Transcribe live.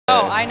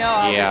I know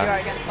how Yeah. good you are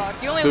against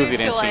Fox. You only Susie lose to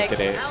didn't see like...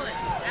 today.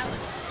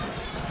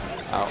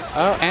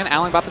 Oh, and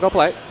Alan about to go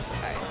play.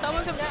 Alright,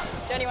 someone come down.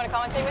 Jenny, you want to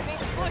commentate with me?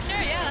 Oh,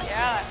 sure, yeah.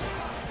 Yeah.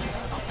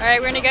 Alright,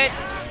 we're going to get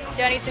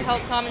Jenny to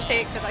help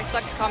commentate because I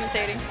suck at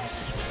commentating.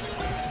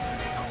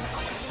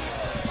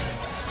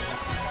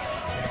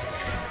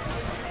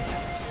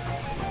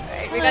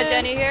 Alright, we got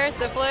Jenny here,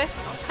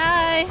 Syphilis.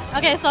 Hi.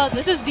 Okay, so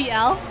this is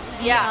DL.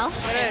 Yeah,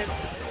 Okay. it is.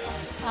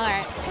 All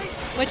right.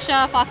 Which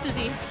fox is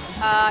he?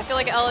 I feel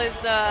like L is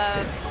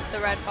the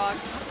red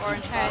fox,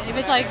 orange All right. fox. If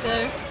it's whatever. like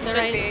the Should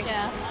right, be.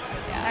 yeah.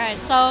 Yeah. All right.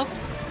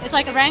 So it's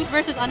like ranked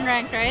versus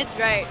unranked, right?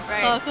 Right,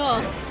 right. So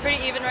cool.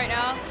 Pretty even right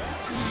now.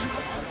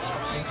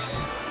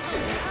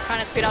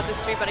 Trying to tweet out the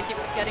street, but I keep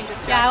getting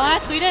distracted. Yeah, I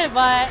want to tweet it,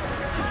 but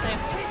say,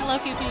 hello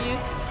QPU.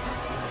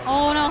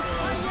 Oh no.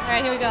 All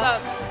right, here we go.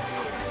 What's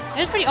up?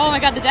 It's pretty. Oh my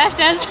God, the dash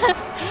dance.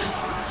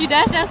 You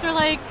dash dance for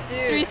like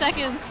Dude. 3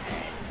 seconds.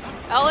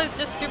 L is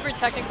just super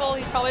technical.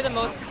 He's probably the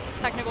most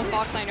technical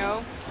fox I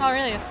know. Oh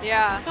really?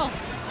 Yeah. Cool.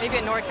 Maybe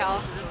in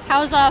NorCal.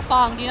 How's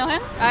Fong? Do you know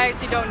him? I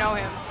actually don't know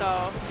him, so.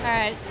 All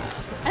right.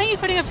 I think he's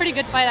putting a pretty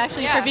good fight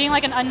actually Yeah. for being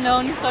like an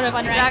unknown sort of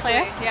unranked Exactly.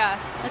 player. Yeah.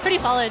 That's pretty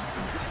solid.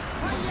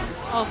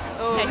 Oh,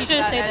 Oh, okay. He should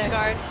have stayed edge there.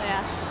 guard.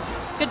 Yeah.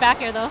 Good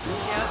back air though.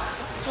 Yep.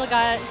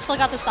 Still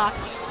got the stock.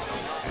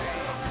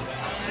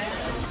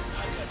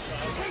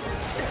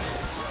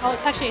 Oh,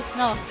 tech chase.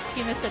 No,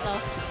 he missed it though.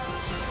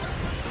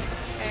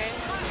 Okay.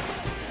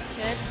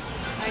 Good.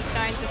 Nice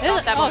shine to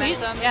stop that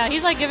momentum.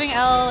 He's like giving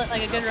L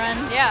like a good run.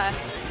 Yeah.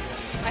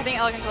 I think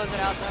L can close it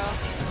out though.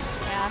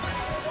 Yeah.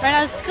 Right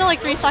now it's still like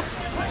three stocks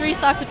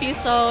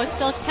apiece, so it's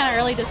still kind of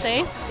early to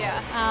say.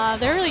 Yeah.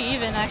 They're really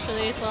even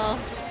actually, so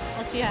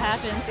let's see what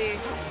happens. Let's see.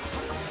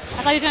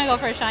 I thought he was gonna go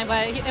for a shine,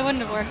 but it wouldn't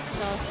have worked.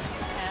 So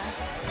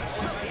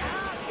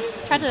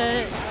yeah. Tried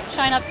to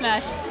shine up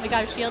smash. We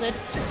got shielded.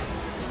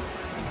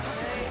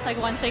 It's like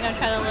one thing I'm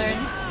trying to learn.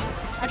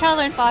 I'm trying to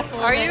learn Fox a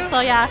little Are bit. you? So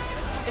yeah.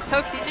 Is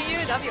Toph teaching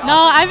you? That'd be awesome. No,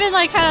 I've been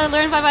like trying to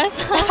learn by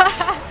myself.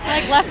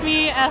 Like left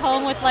me at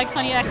home with like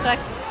 20XX.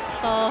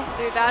 So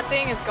Dude, that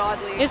thing is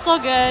godly. it's so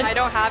good. I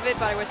don't have it,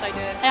 but I wish I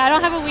did. Yeah, I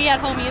don't have a Wii at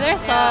home either,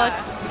 so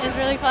Yeah. it's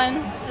really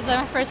fun. It's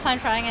my first time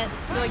trying it.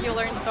 I feel like you'll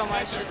learn so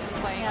much just from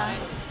playing. Yeah.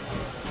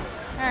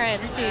 All right,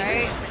 let's see. All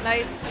right,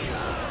 nice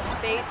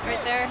bait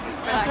right there.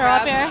 For that Throw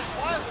up grab. air.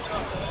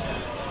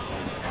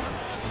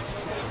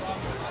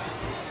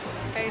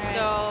 Okay,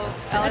 so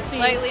L Let's is see.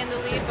 slightly in the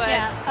lead, but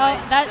Yeah. Oh,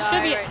 might that die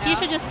should be. right He now.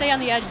 should just stay on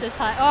the edge this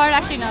time. Or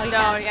actually, no. He No,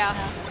 can't. yeah.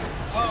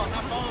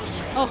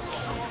 Oh.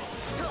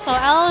 So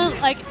L,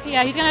 like,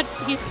 yeah, he's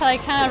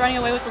like kind of running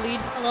away with the lead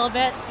a little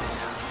bit.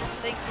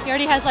 He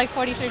already has like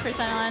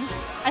 43% on.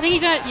 I think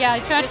he's gonna, yeah,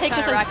 trying to Just take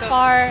trying this to as rack up.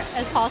 far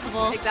as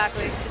possible.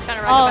 Exactly. Just trying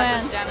to rack Oh, up as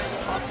man. much damage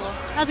as possible.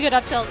 That was a good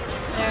up tilt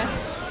there.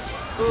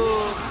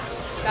 Ooh,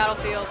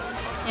 battlefield.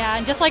 Yeah,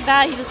 and just like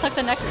that, he just took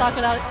the next stock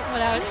without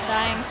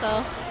dying.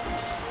 So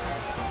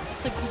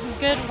it's a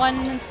good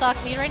one stock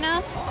lead right now.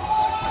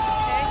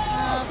 Okay.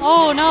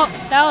 Oh no,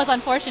 that was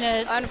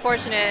unfortunate.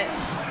 Unfortunate.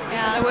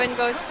 Yeah. The win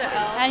goes to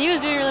L. And he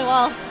was doing really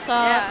well. So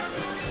Yeah.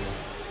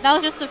 that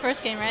was just the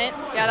first game, right?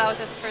 Yeah, that was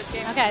just the first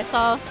game. Okay,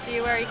 so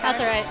See where he that's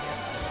all right.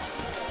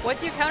 counterpicks.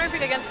 What's your counter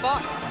pick against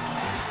Fox?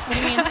 What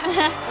do you mean?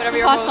 Whatever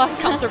you're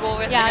most comfortable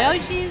with. Yeah, I oh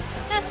guess. jeez.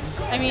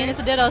 I mean, it's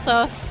a ditto,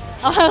 so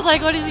I was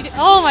like, what is he doing?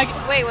 Oh my,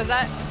 Wait, was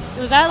that?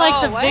 was that like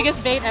Oh, the what?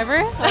 biggest bait ever?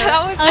 Or-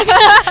 That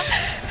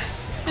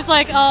was. It's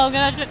like, oh, I'm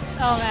gonna,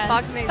 oh man.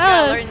 Fox makes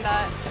That gotta was- learn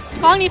that.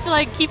 Fong needs to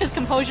like keep his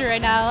composure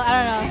right now.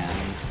 I don't know.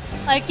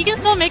 Like he can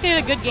still make it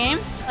a good game.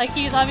 Like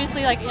he's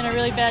obviously like in a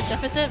really bad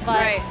deficit, but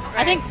Right,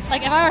 I think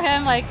like if I were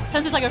him, like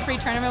since it's like a free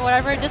tournament,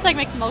 whatever, just like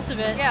make the most of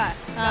it. Yeah,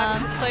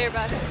 exactly. Just play your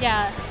best.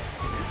 Yeah.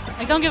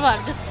 Like don't give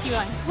up. Just keep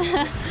going.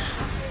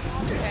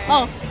 Okay.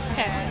 Oh.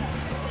 Okay.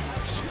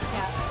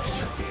 Yeah.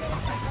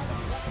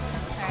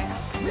 Alright.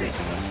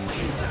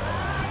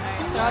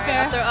 So up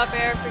air. Throw up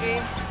air, pretty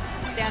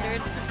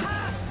standard.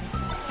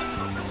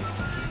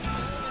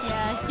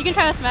 Yeah. You can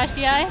try to smash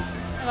DI,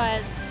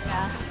 but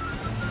yeah.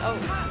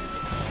 Oh.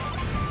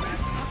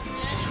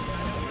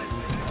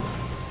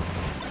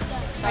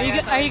 Are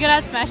you good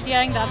at smash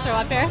DIing the up throw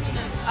up air?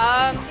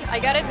 I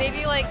got it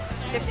maybe like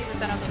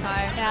 50% of the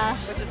time. Yeah.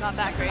 Which is not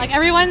that great. Like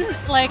everyone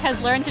like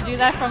has learned to do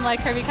that from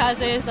like Kirby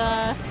Kaze's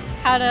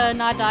how to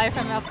not die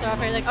from up throw up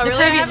air. Like Oh, the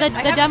really? I Kirby, haven't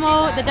seen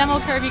that. the demo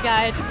Kirby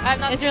guide. I have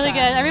not It's seen really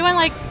that. good. Everyone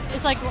like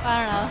it's like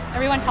I don't know.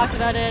 Everyone talks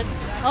about it.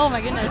 Oh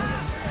my goodness.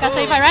 Got Oh.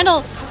 saved by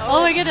Randall.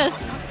 Oh my goodness.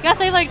 Got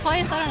saved like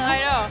twice. I don't know. I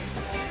know.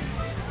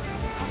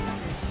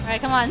 All right,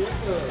 come on.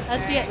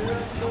 Let's see it.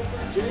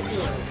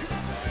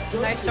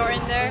 Nice short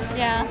in there.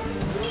 Yeah.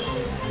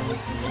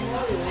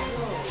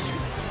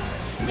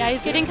 Yeah,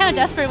 he's getting kind of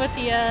desperate with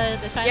the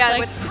shine Yeah,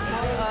 spikes.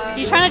 with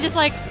He's trying to just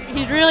like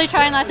he's really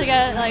trying not to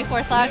get like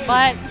 4 stocks,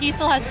 but he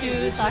still has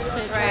 2 stocks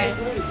to try. Right.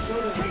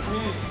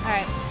 All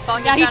right. Fong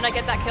Yeah, just he's- trying to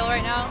get that kill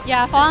right now.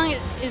 Yeah, Fong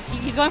is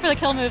he's going for the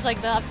kill moves like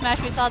the up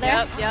smash we saw there,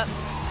 Yep, yep.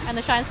 and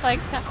the shine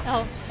spikes.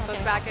 Oh, Those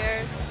okay. back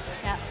airs.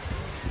 Yeah.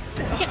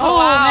 Oh,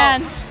 wow.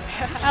 man,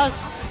 that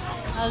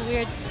was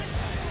weird.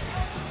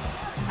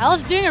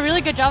 Al's doing a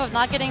really good job of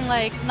not getting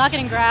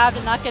grabbed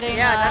and not getting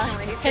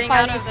definitely. He's hit staying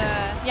by out these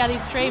of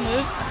these stray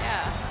moves.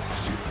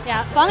 Yeah.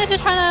 Yeah, Fong is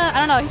just trying to, I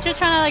don't know, he's just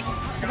trying to like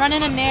run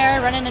in and nair,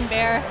 run in and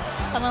bear,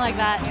 something like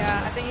that.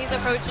 Yeah, I think he's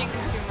approaching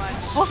too much,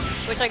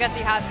 which I guess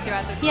he has to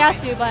at this point. He has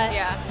to, but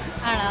yeah,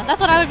 I don't know.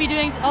 That's what I would be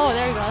doing. Oh,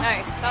 there you go.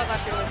 Nice. That was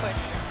actually really quick.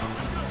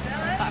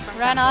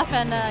 Ran off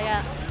and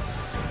yeah,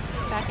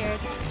 back aired.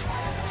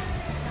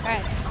 All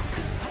right.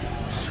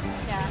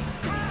 Yeah.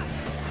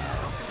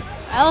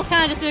 Al's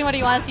kind of just doing what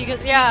he wants. He's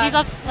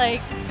up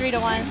like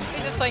 3-1.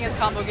 He's just playing his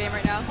combo game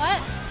right now. What?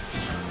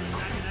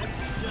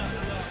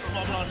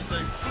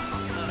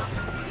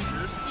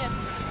 Yes.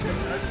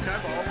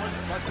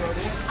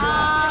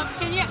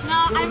 Can you? No,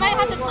 I might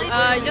have to play.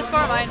 Just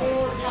borrow mine.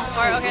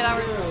 Okay, that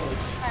works.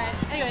 Alright.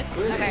 Anyways.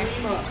 Okay.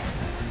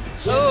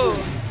 Ooh.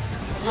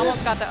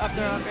 Almost got the up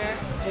throw up air.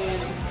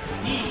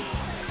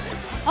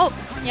 Oh,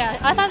 yeah.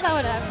 I thought that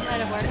might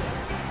have worked.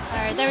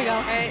 Alright, there we go.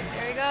 Alright,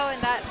 there we go,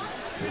 and that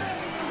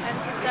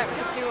ends the set with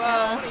a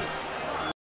 2-0.